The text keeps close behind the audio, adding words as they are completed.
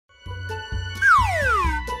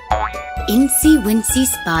Incy Wincy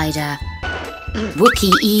Spider,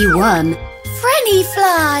 Wookie Worm, Frenny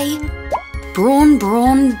Fly,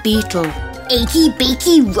 Brawn Beetle, Achy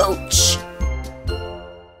Beaky Roach.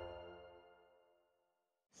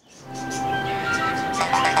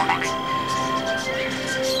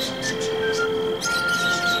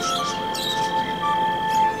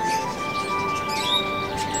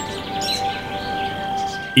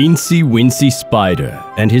 Incy Wincy Spider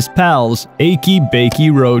and his pals Achy Beaky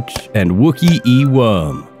Roach and Wookie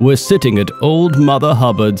Worm were sitting at Old Mother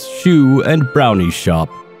Hubbard's shoe and brownie shop.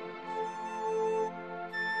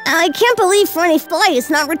 I can't believe Frenny Fly is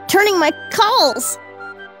not returning my calls.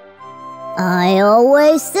 I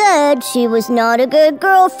always said she was not a good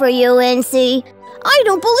girl for you, Incy. I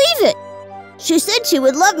don't believe it. She said she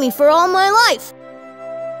would love me for all my life.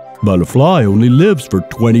 But a fly only lives for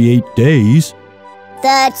 28 days.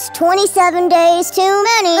 That's 27 days too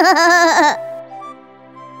many.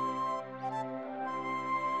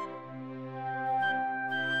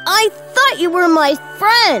 I thought you were my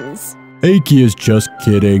friends. Achy is just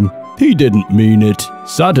kidding. He didn't mean it.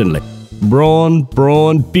 Suddenly,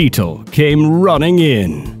 Brawn Beetle came running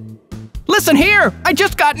in. Listen here! I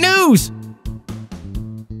just got news!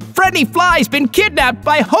 Frenny Fly's been kidnapped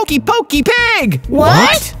by Hokey Pokey Pig!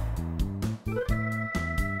 What?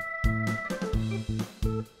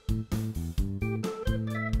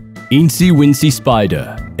 Incy Wincy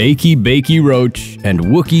Spider, Achy Beaky Roach, and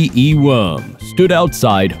Wookie Worm stood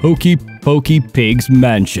outside Hokey Pokey Pig's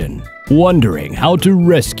mansion, wondering how to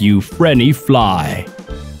rescue Frenny Fly.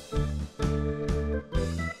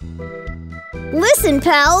 Listen,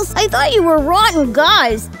 pals, I thought you were rotten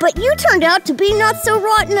guys, but you turned out to be not so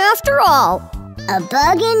rotten after all. A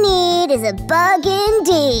bug in need is a bug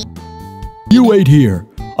indeed. You wait here.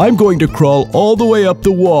 I'm going to crawl all the way up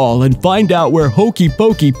the wall and find out where Hokey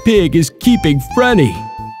Pokey Pig is keeping Frenny.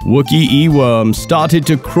 Wookie Worm started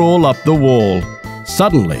to crawl up the wall.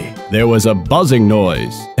 Suddenly, there was a buzzing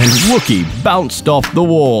noise, and Wookie bounced off the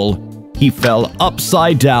wall. He fell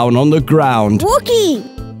upside down on the ground. Wookie!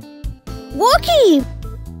 Wookie!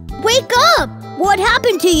 Wake up! What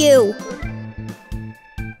happened to you?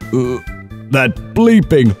 That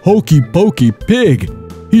bleeping Hokey Pokey Pig!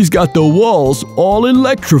 He's got the walls all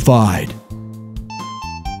electrified.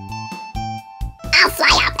 I'll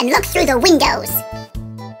fly up and look through the windows.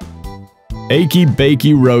 Achy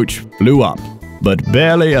Beaky Roach flew up, but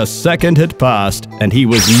barely a second had passed and he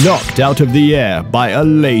was knocked out of the air by a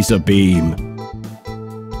laser beam.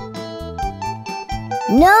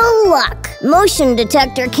 No luck! Motion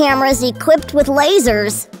detector cameras equipped with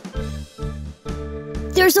lasers.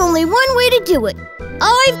 There's only one way to do it.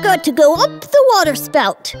 I've got to go up the water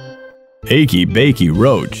spout. Achy Beaky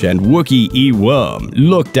Roach and Wookie Worm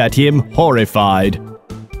looked at him horrified.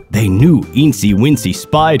 They knew Incy Wincy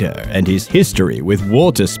Spider and his history with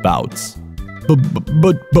water spouts.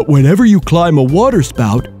 But whenever you climb a water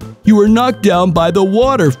spout, you are knocked down by the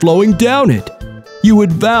water flowing down it. You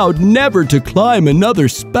had vowed never to climb another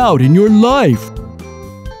spout in your life.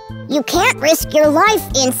 You can't risk your life,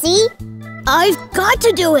 Incy. I've got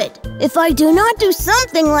to do it. If I do not do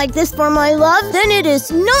something like this for my love, then it is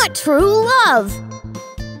not true love.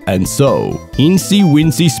 And so, Incy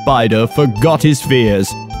Wincy Spider forgot his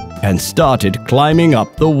fears and started climbing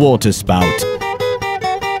up the water spout.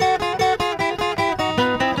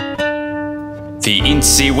 The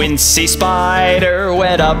Incy Wincy Spider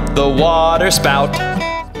went up the water spout.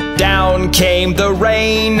 Down came the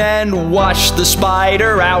rain and washed the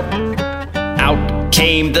spider out. Out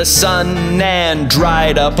came the sun and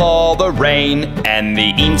dried up all the rain, and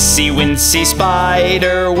the Incy Wincy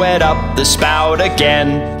Spider went up the spout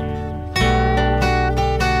again.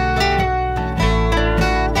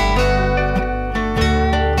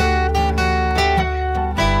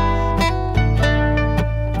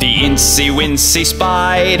 The Incy Wincy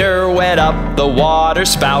Spider went up the water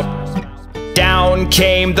spout. Down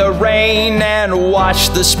came the rain and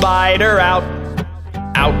washed the spider out.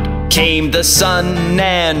 Out came the sun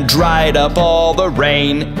and dried up all the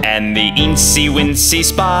rain, and the Incy Wincy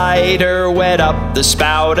Spider went up the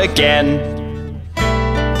spout again.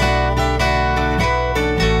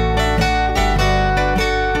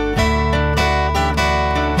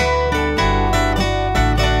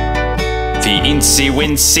 The Incy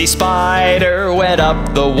Wincy Spider went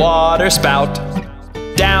up the water spout.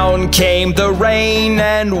 Down came the rain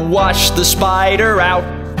and washed the spider out.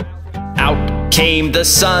 Out came the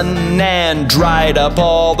sun and dried up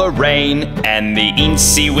all the rain, and the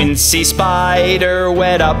Incy Wincy Spider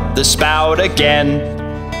went up the spout again.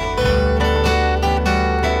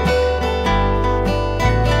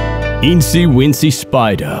 Incy Wincy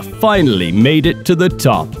Spider finally made it to the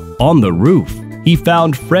top, On the roof, he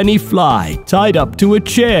found Frenny Fly tied up to a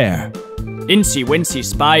chair. Incy Wincy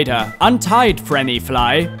Spider untied Frenny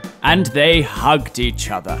Fly, and they hugged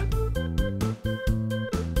each other.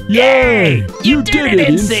 Yay! You did it,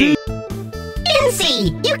 Incy!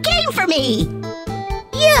 Incy, you came for me!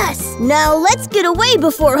 Yes! Now let's get away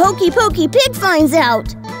before Hokey Pokey Pig finds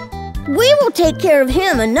out. We will take care of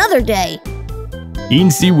him another day.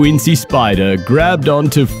 Incy Wincy Spider grabbed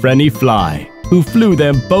onto Frenny Fly, who flew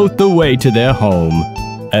them both away to their home.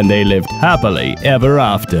 And they lived happily ever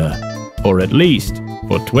after. Or at least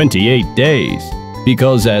for 28 days.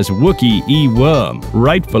 Because as Wookie E. Worm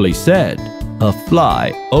rightfully said, a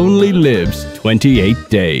fly only lives 28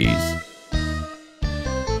 days.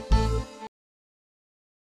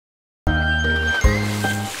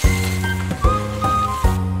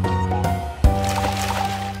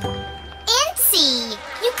 Incy,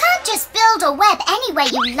 you can't just build a web anywhere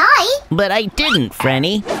you like. But I didn't,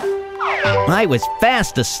 Frenny. I was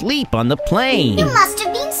fast asleep on the plane. You must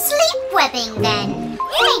have been sleepwebbing then.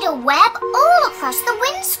 You made a web all across the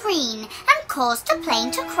windscreen and caused the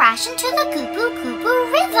plane to crash into the Goopoo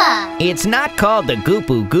Goopoo River. It's not called the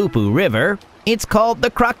Goopoo Goopoo River. It's called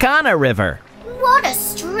the Krakana River. What a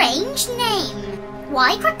strange name.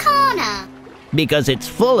 Why Krakana? Because it's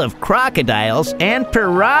full of crocodiles and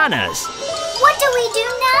piranhas. What do we do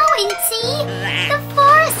now, Incy? The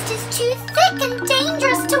forest is too thick and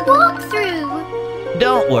dangerous to walk through.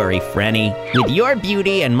 Don't worry, Frenny. With your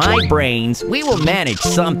beauty and my brains, we will manage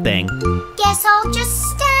something. Guess I'll just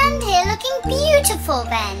stand here looking beautiful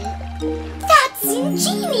then. That's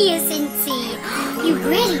ingenious, Incy. You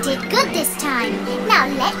really did good this time. Now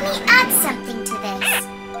let me add something to this.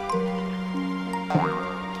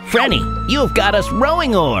 Frenny, you've got us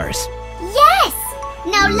rowing oars. Yes!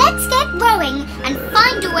 Now let's get rowing and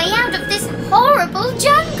find a way out of this horrible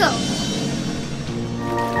jungle.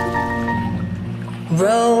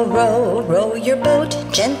 Row, row, row your boat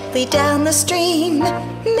gently down the stream.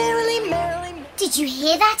 Merrily, merrily. Did you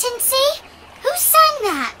hear that, Incy? Who sang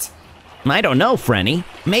that? I don't know, Frenny.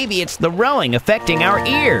 Maybe it's the rowing affecting our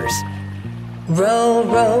ears. Row,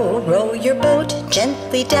 row, row your boat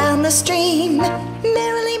gently down the stream.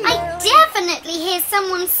 Merrily, merrily. I definitely hear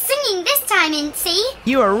someone singing this time, Incy.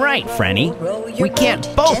 You are right, Frenny. We can't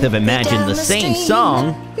both have imagined the same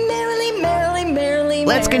song. Merrily, merrily, merrily.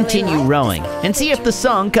 Let's continue rowing and see if the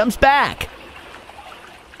song comes back.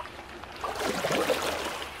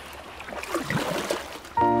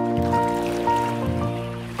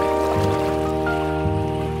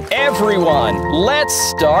 Everyone, let's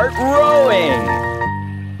start rowing!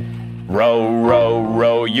 Row, row,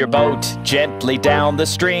 row your boat gently down the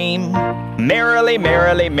stream. Merrily,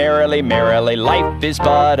 merrily, merrily, merrily, life is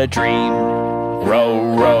but a dream.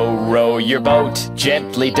 Row, row, row your boat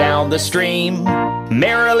gently down the stream.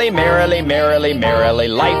 Merrily, merrily, merrily, merrily,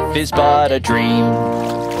 life is but a dream.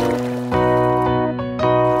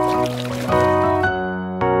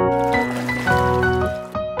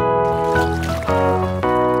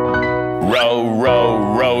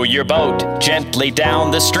 Row your boat gently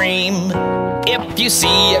down the stream. If you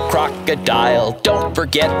see a crocodile, don't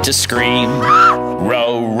forget to scream.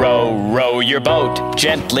 Row, row, row your boat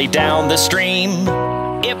gently down the stream.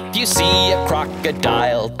 If you see a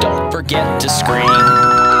crocodile, don't forget to scream.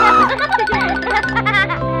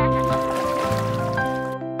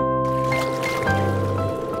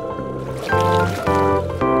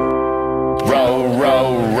 Row,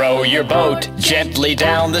 row, row your boat gently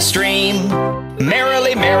down the stream.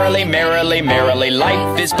 Merrily, merrily, merrily, merrily,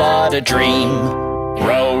 life is but a dream.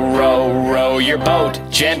 Row, row, row your boat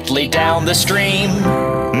gently down the stream.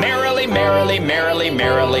 Merrily, merrily, merrily,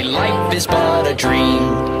 merrily, life is but a dream.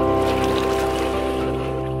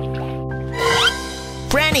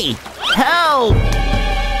 Frenny, help!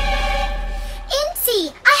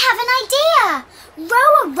 Incy, I have an idea.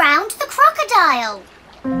 Row around the crocodile.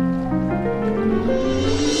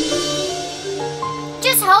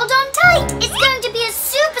 Just hold on tight. It's going to be a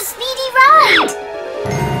super speedy ride.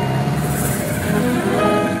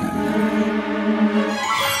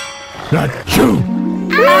 Achoo!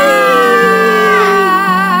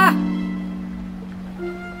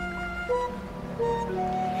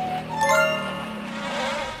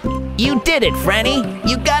 You did it, Frenny.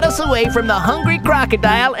 You got us away from the hungry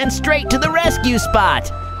crocodile and straight to the rescue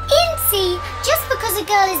spot. Incy, just because a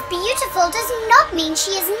girl is beautiful does not mean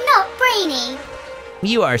she is not brainy.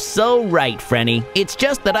 You are so right, Frenny. It's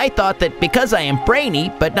just that I thought that because I am brainy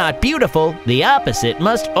but not beautiful, the opposite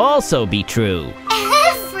must also be true.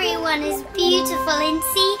 Everyone is beautiful,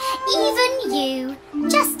 Incy, even you,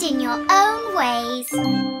 just in your own ways.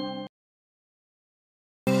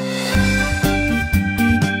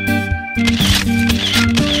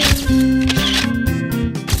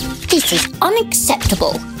 This is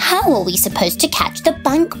unacceptable. How are we supposed to catch the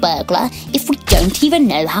bank burglar if we don't even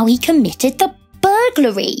know how he committed the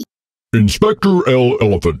burglary? Inspector L.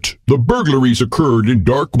 Elephant, the burglaries occurred in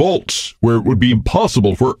dark vaults, where it would be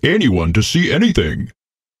impossible for anyone to see anything.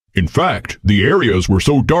 In fact, the areas were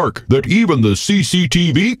so dark that even the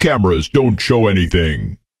CCTV cameras don't show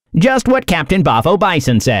anything. Just what Captain Boffo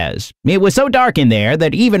Bison says. It was so dark in there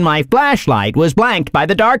that even my flashlight was blanked by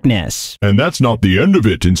the darkness. And that's not the end of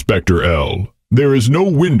it, Inspector L. There is no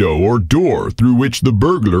window or door through which the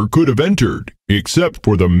burglar could have entered, except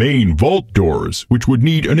for the main vault doors, which would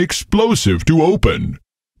need an explosive to open.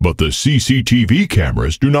 But the CCTV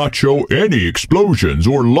cameras do not show any explosions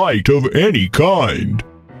or light of any kind.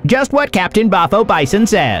 Just what Captain Boffo Bison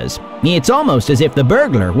says. It's almost as if the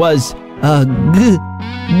burglar was a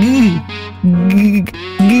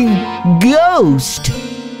ghost.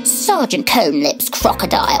 Sergeant Conelips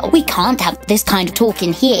Crocodile, we can't have this kind of talk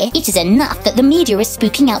in here. It is enough that the media is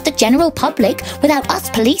spooking out the general public without us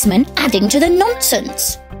policemen adding to the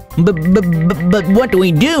nonsense. But what do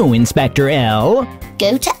we do, Inspector L?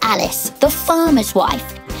 Go to Alice, the farmer's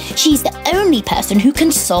wife. She's the only person who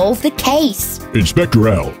can solve the case. Inspector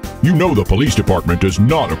L, you know the police department does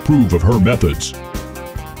not approve of her methods.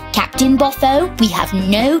 Captain Boffo, we have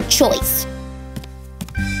no choice.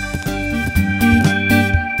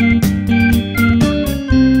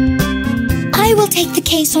 I will take the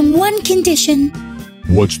case on one condition.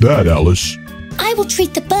 What's that, Alice? I will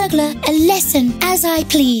treat the burglar a lesson as I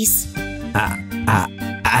please.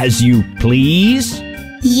 As you please?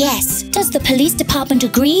 Yes. Does the police department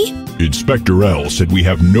agree? Inspector L said we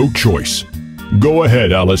have no choice. Go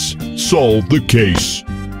ahead, Alice. Solve the case.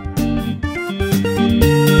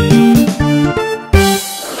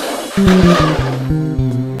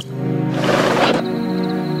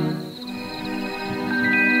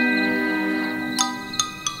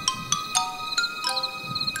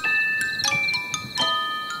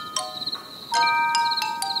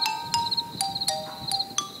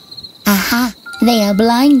 Aha! They are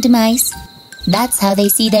blind mice. That's how they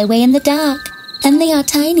see their way in the dark. And they are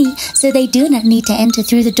tiny, so they do not need to enter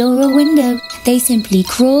through the door or window. They simply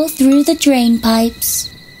crawl through the drain pipes.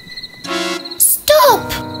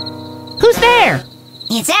 Stop! Who's there?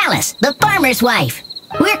 It's Alice, the farmer's wife.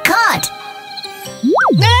 We're caught.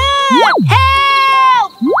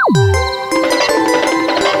 Help!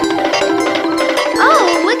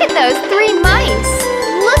 Oh, look at those 3 mice.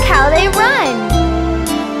 Look how they run.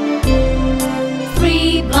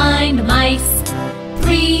 3 blind mice,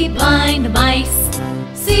 3 blind mice.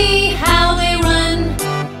 See how they run,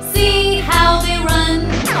 see how they run.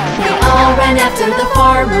 They all ran after the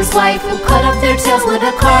farmer's wife, who cut off their tails with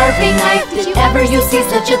a carving knife. Did ever you see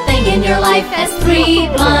such a thing in your life as 3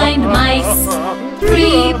 blind mice,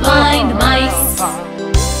 3 blind mice?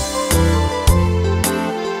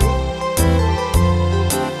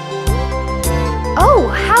 Oh,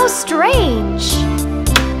 how strange.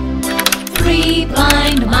 3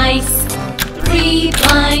 blind mice, 3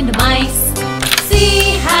 blind mice.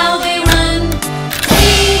 See how they run,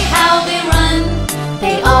 see how they run.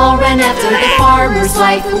 They all ran after the farmer's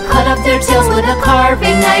wife, who cut off their tails with a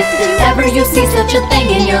carving knife. Did ever you see such a thing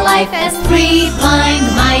in your life as 3 blind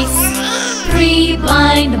mice, 3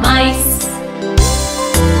 blind mice?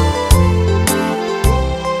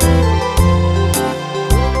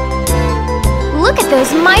 Look at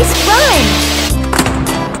those mice run.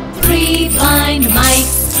 3 blind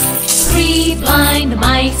mice, 3 blind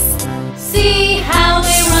mice. See how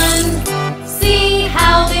they run, see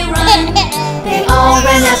how they run. They all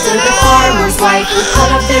ran after the farmer's wife, who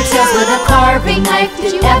cut off their tails with a carving knife.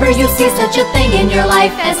 Did ever you see such a thing in your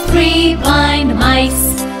life as 3 blind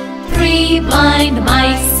mice, 3 blind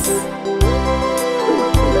mice?